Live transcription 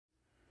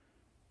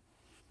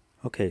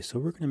Okay, so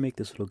we're going to make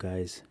this little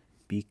guy's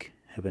beak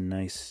have a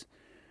nice,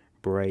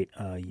 bright,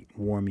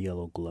 warm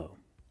yellow glow.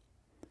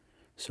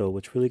 So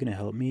what's really going to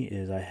help me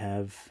is I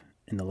have,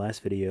 in the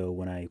last video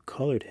when I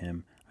colored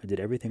him, I did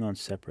everything on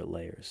separate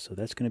layers. So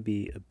that's going to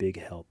be a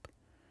big help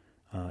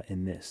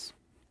in this.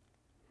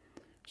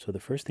 So the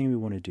first thing we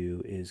want to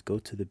do is go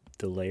to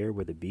the layer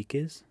where the beak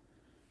is,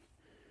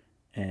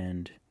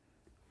 and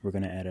we're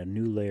going to add a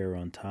new layer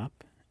on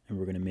top, and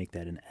we're going to make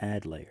that an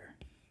add layer.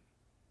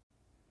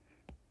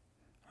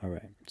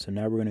 Alright, so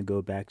now we're going to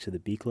go back to the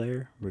beak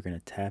layer. We're going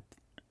to tap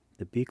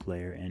the beak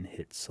layer and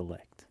hit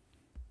select.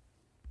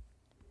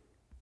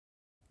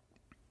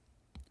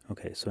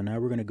 Okay, so now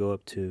we're going to go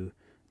up to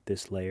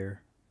this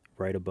layer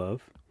right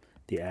above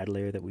the add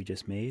layer that we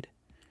just made.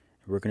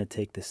 We're going to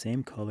take the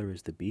same color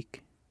as the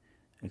beak,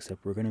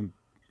 except we're going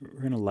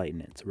to lighten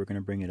it. So we're going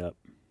to bring it up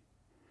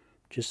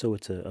just so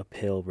it's a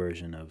pale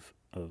version of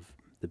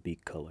the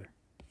beak color.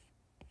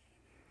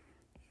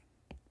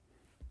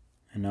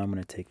 And now I'm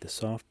going to take the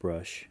soft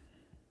brush,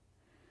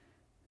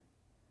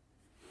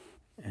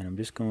 and I'm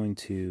just going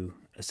to,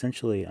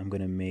 essentially I'm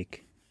going to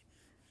make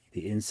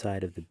the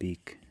inside of the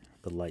beak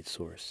the light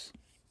source.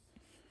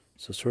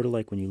 So sort of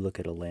like when you look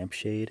at a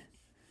lampshade,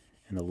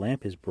 and the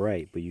lamp is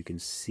bright, but you can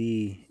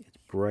see it's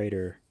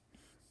brighter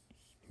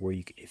where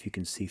if you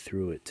can see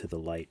through it to the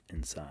light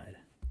inside.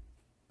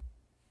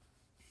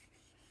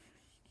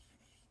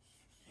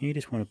 And you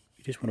just want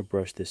to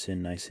brush this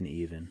in nice and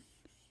even.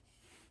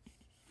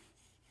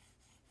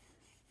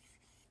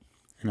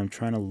 And I'm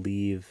trying to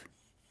leave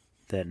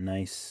that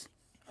nice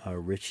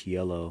rich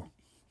yellow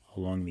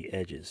along the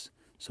edges,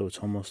 so it's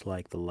almost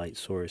like the light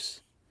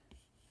source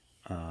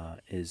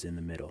is in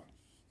the middle.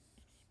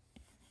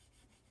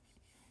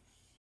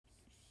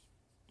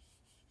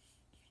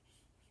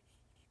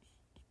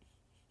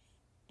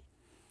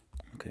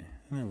 Okay,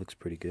 that looks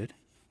pretty good.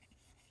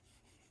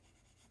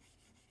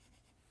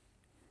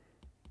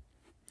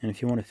 And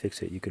if you want to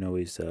fix it, you can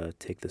always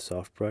take the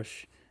soft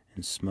brush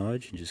and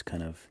smudge and just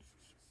kind of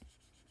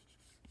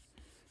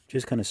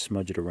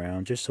smudge it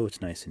around just so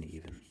it's nice and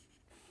even.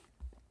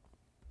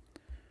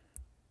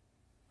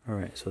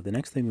 Alright, so the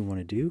next thing we want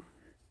to do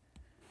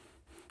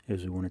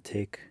is we want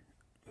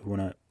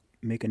to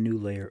make a new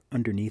layer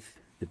underneath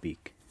the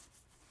beak.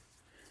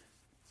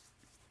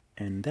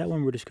 And that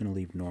one we're just going to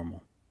leave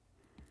normal.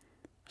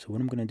 So what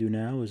I'm going to do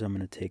now is I'm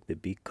going to take the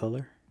beak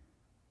color,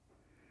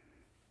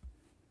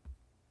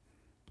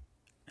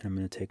 and I'm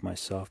going to take my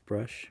soft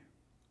brush.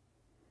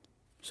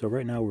 So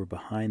right now we're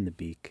behind the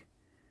beak.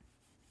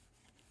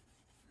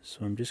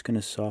 So I'm just going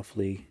to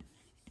softly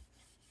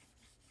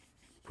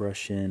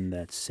brush in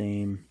that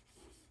same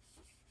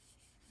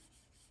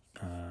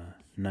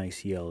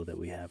nice yellow that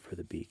we have for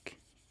the beak.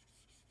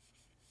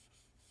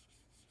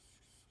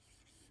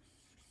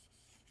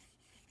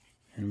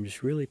 And I'm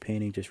just really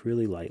painting just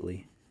really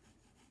lightly.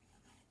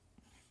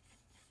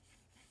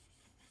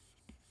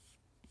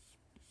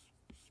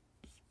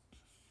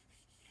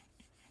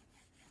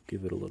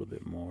 Give it a little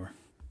bit more.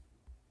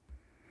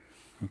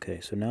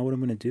 Okay, so now what I'm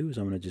going to do is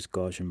I'm going to just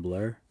Gaussian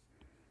blur.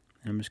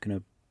 And I'm just going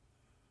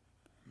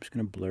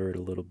to blur it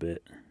a little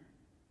bit.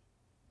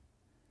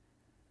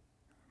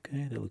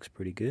 Okay, that looks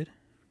pretty good.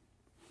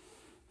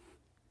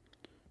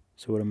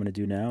 So what I'm going to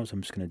do now is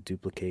I'm just going to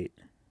duplicate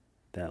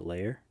that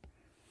layer.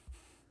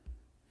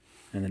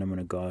 And then I'm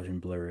going to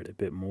Gaussian blur it a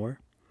bit more,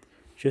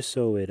 just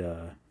so it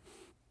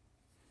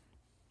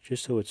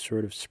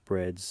sort of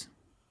spreads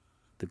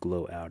the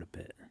glow out a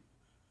bit.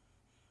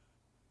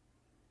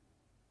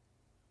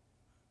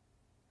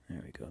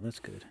 There we go, that's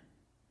good.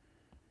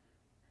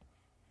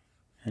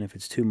 And if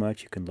it's too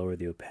much, you can lower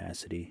the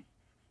opacity,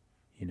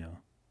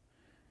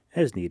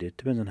 as needed.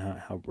 Depends on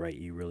how bright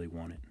you really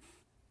want it.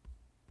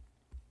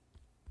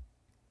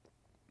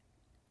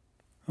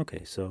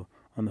 Okay, so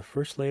on the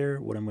first layer,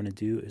 what I'm going to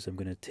do is I'll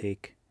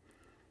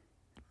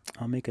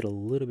make it a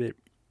little bit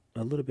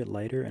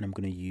lighter, and I'm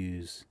going to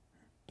use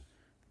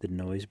the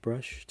noise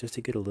brush just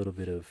to get a little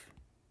bit of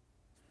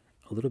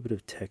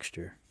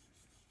texture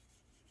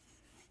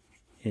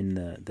in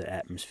the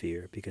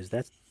atmosphere, because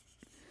that's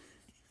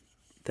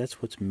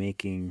what's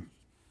making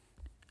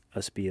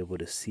us be able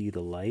to see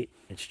the light.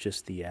 It's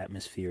just the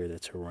atmosphere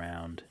that's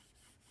around.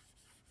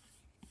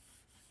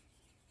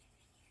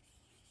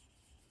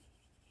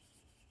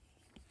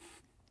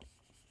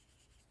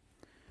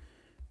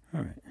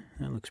 Alright,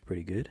 that looks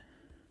pretty good.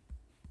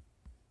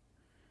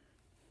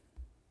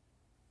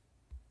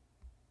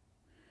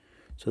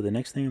 So the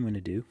next thing I'm going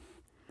to do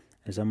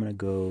is I'm going to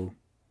go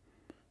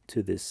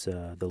to this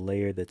the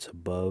layer that's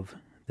above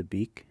the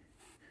beak.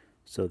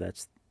 So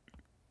that's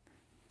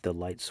the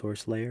light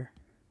source layer.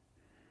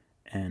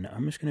 And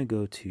I'm just going to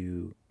go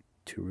to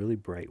really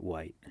bright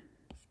white.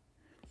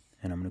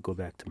 And I'm going to go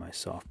back to my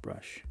soft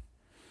brush.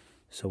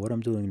 So what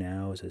I'm doing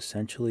now is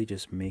essentially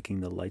just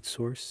making the light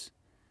source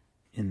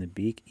in the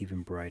beak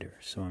even brighter.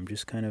 So I'm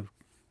just kind of,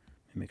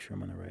 make sure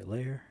I'm on the right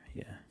layer.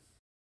 Yeah.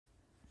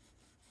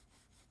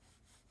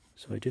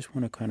 So I just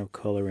want to kind of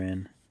color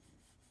in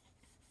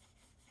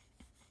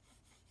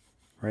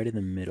right in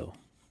the middle.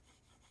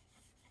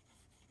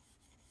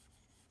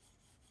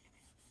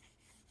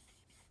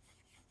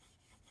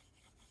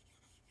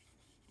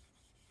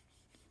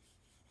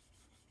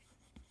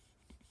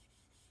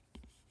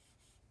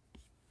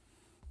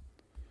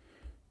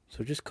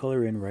 So just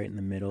color in right in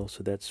the middle,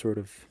 so that sort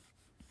of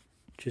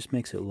just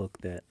makes it look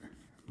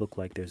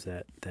like there's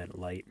that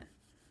light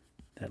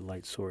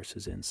source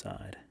is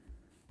inside.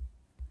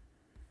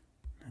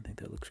 I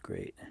think that looks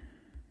great.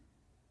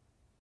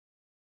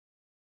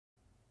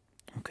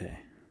 Okay.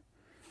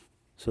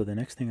 So the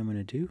next thing I'm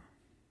going to do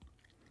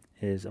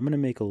is I'm going to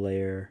make a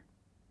layer.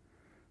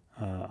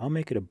 I'll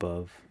make it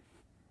above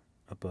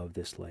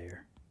this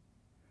layer,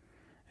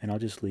 and I'll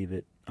just leave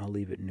it. I'll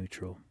leave it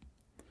neutral.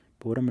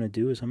 But what I'm going to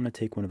do is I'm going to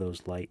take one of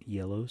those light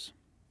yellows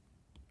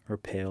or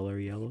paler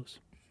yellows,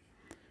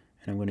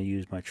 and I'm going to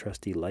use my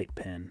trusty light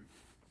pen.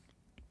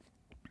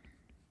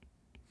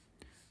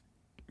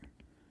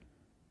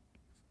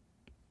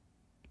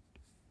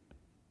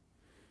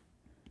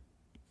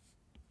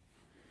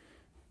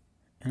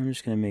 And I'm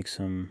just going to make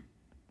some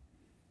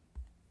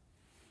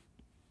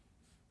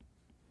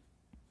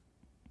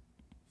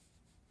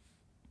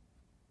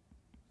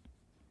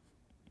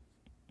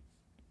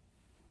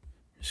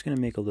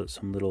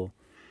some little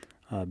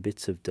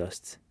bits of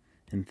dust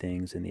and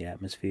things in the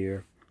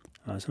atmosphere.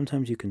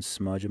 Sometimes you can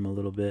smudge them a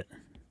little bit.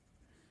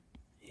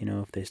 You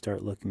know, if they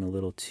start looking a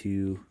little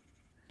too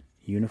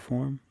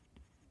uniform,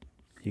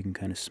 you can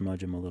kind of smudge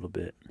them a little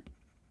bit.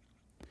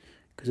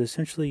 Because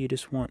essentially you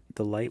just want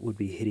the light would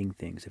be hitting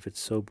things. If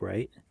it's so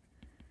bright,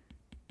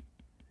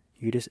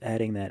 you're just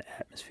adding that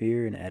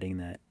atmosphere and adding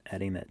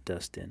that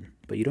dust in.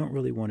 But you don't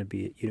really want to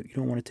be, you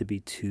don't want it to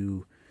be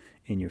too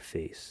in your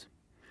face.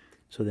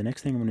 So the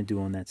next thing I'm going to do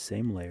on that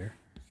same layer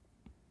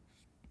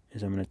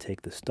is I'm going to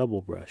take the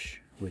stubble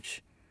brush,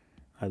 which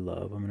I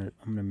love. I'm going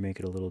to make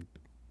it a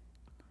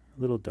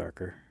little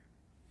darker.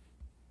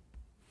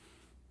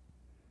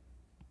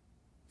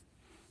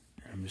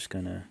 And I'm just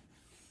going to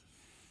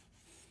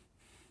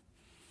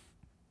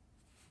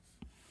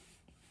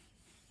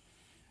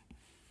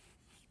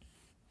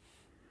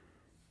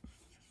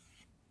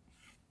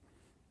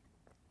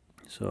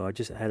So I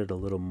just added a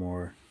little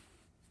more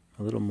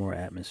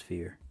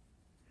atmosphere.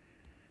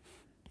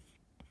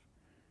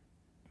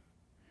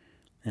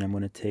 And I'm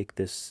going to take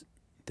this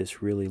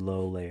really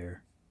low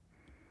layer,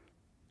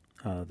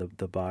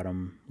 the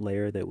bottom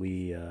layer that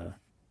we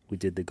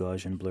did the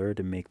Gaussian blur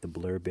to make the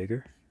blur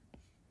bigger.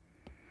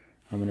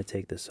 I'm going to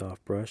take the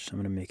soft brush, I'm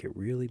going to make it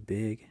really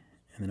big,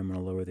 and then I'm going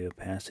to lower the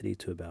opacity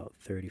to about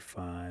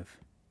 35.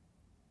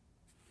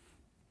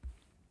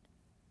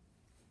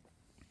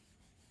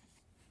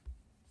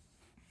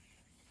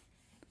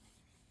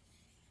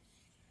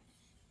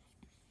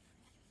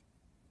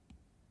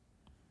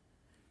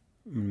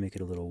 I'm going to make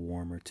it a little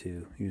warmer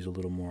too, use a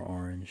little more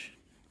orange.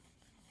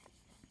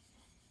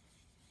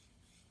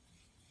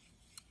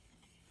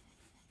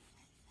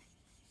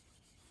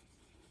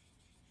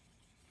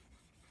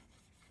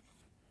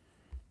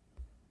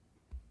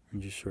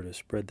 And just sort of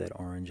spread that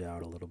orange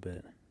out a little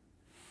bit.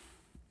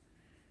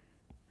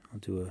 I'll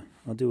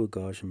do a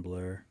Gaussian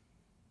blur.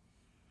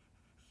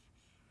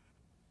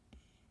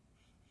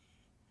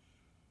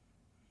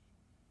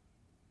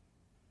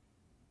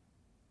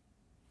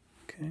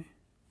 Okay.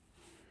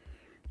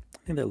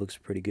 I think that looks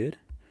pretty good.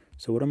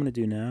 So what I'm going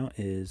to do now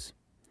is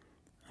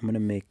I'm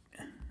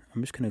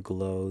just going to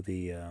glow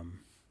the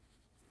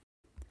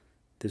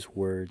these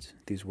words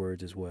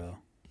as well,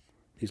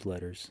 these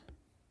letters.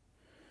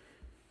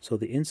 So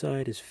the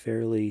inside is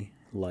fairly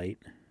light.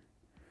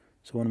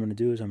 So what I'm going to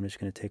do is I'm just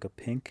going to take a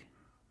pink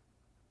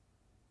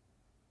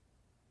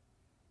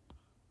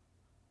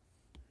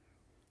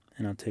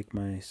and I'll take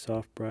my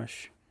soft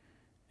brush,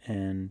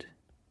 and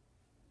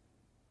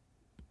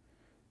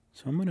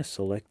so I'm going to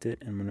select it,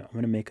 and I'm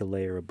going to make a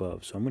layer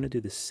above. So I'm going to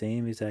do the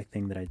same exact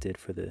thing that I did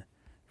for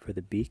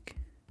the beak,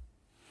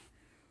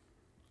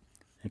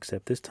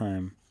 except this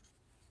time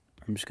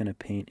I'm just going to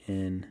paint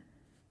in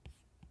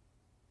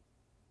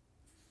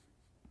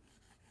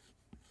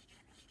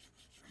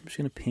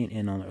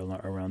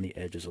around the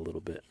edges a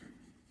little bit.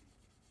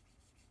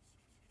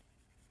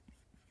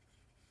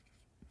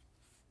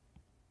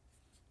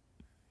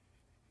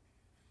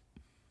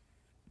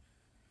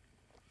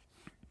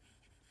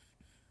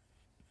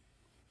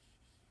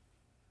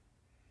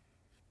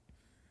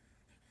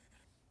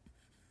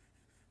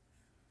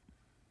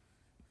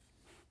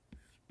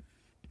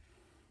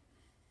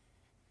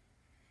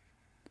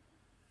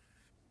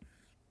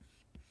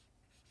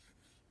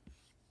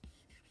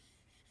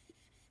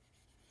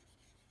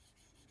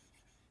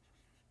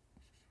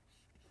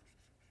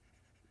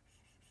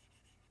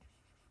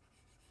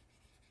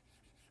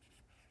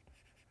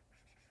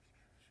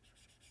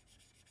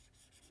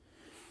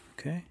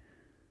 Okay.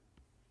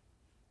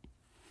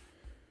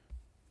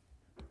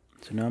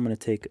 So now I'm going to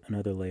take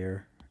another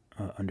layer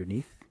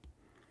underneath,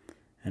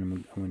 and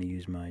I'm going to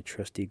use my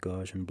trusty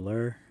Gaussian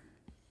blur,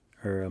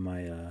 or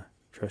my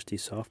trusty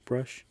soft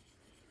brush.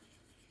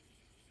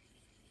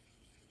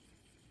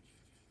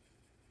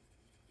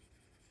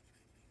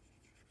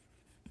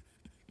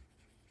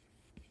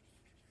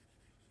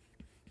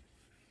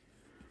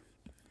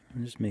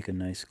 And just make a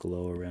nice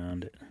glow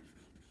around it.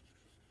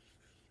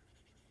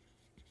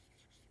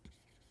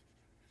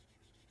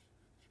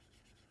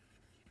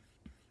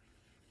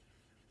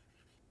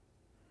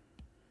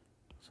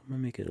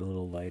 to make it a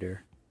little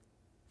lighter.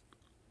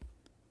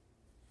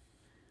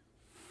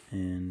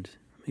 And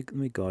let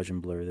me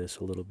Gaussian blur this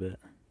a little bit.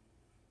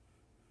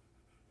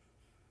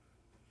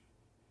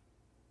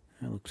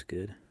 That looks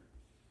good.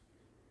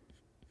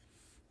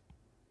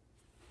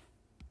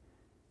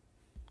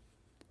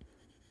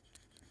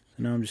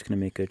 So now I'm just going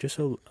to make it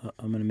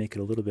I'm going to make it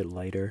a little bit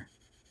lighter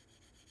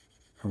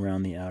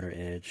around the outer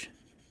edge.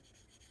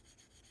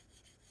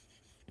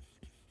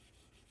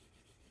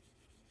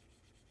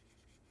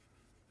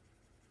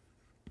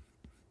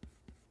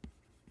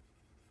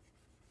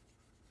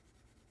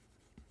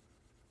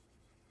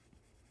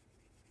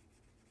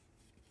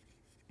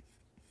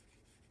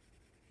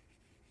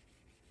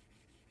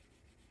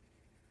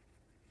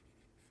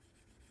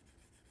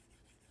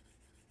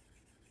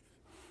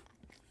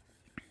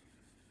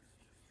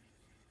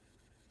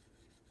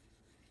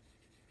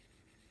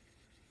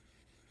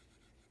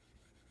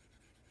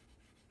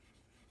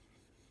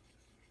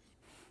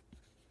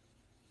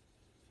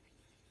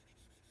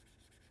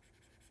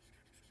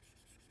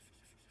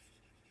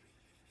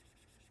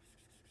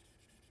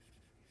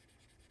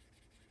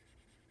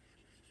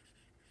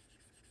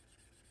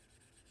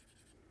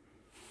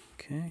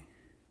 Okay,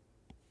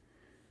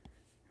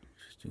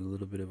 just do a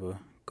little bit of a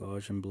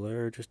Gaussian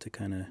blur just to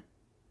kind of...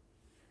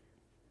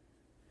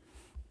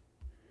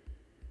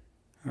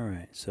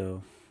 Alright,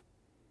 so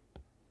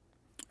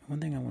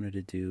one thing I wanted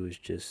to do is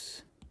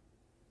just...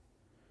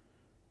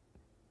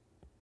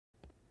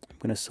 I'm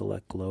going to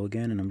select glow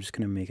again, and I'm just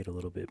going to make it a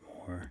little bit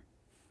more...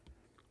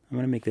 I'm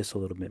going to make this a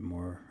little bit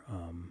more...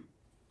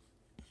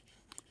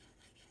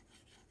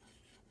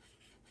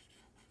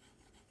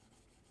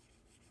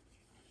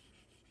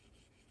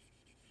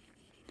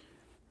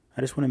 I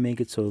just want to make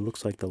it so it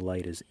looks like the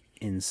light is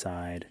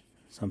inside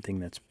something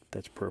that's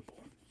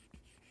purple.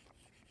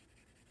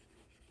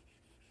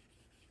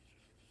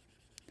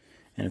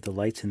 And if the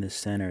light's in the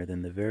center,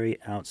 then the very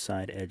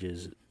outside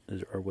edges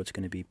are what's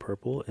going to be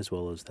purple, as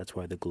well as that's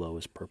why the glow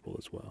is purple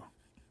as well.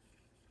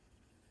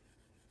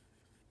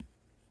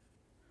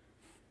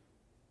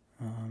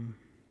 Let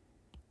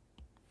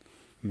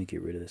me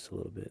get rid of this a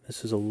little bit.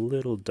 This is a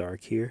little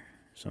dark here,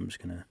 so I'm just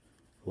going to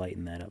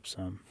lighten that up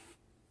some.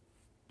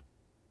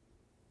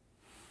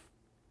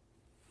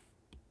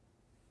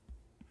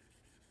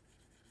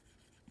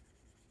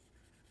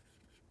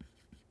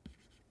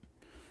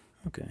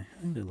 Okay,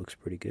 I think that looks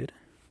pretty good.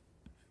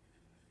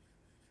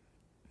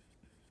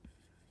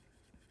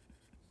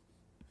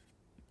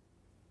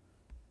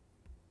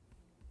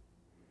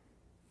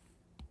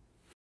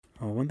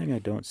 Oh, one thing I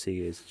don't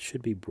see is it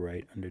should be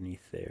bright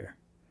underneath there.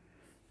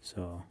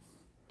 So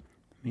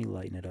let me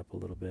lighten it up a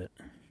little bit.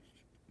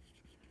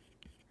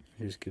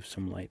 Just give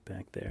some light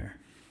back there.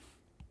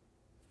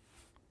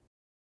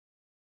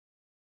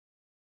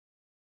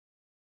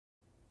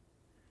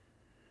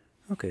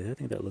 Okay, I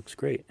think that looks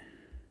great.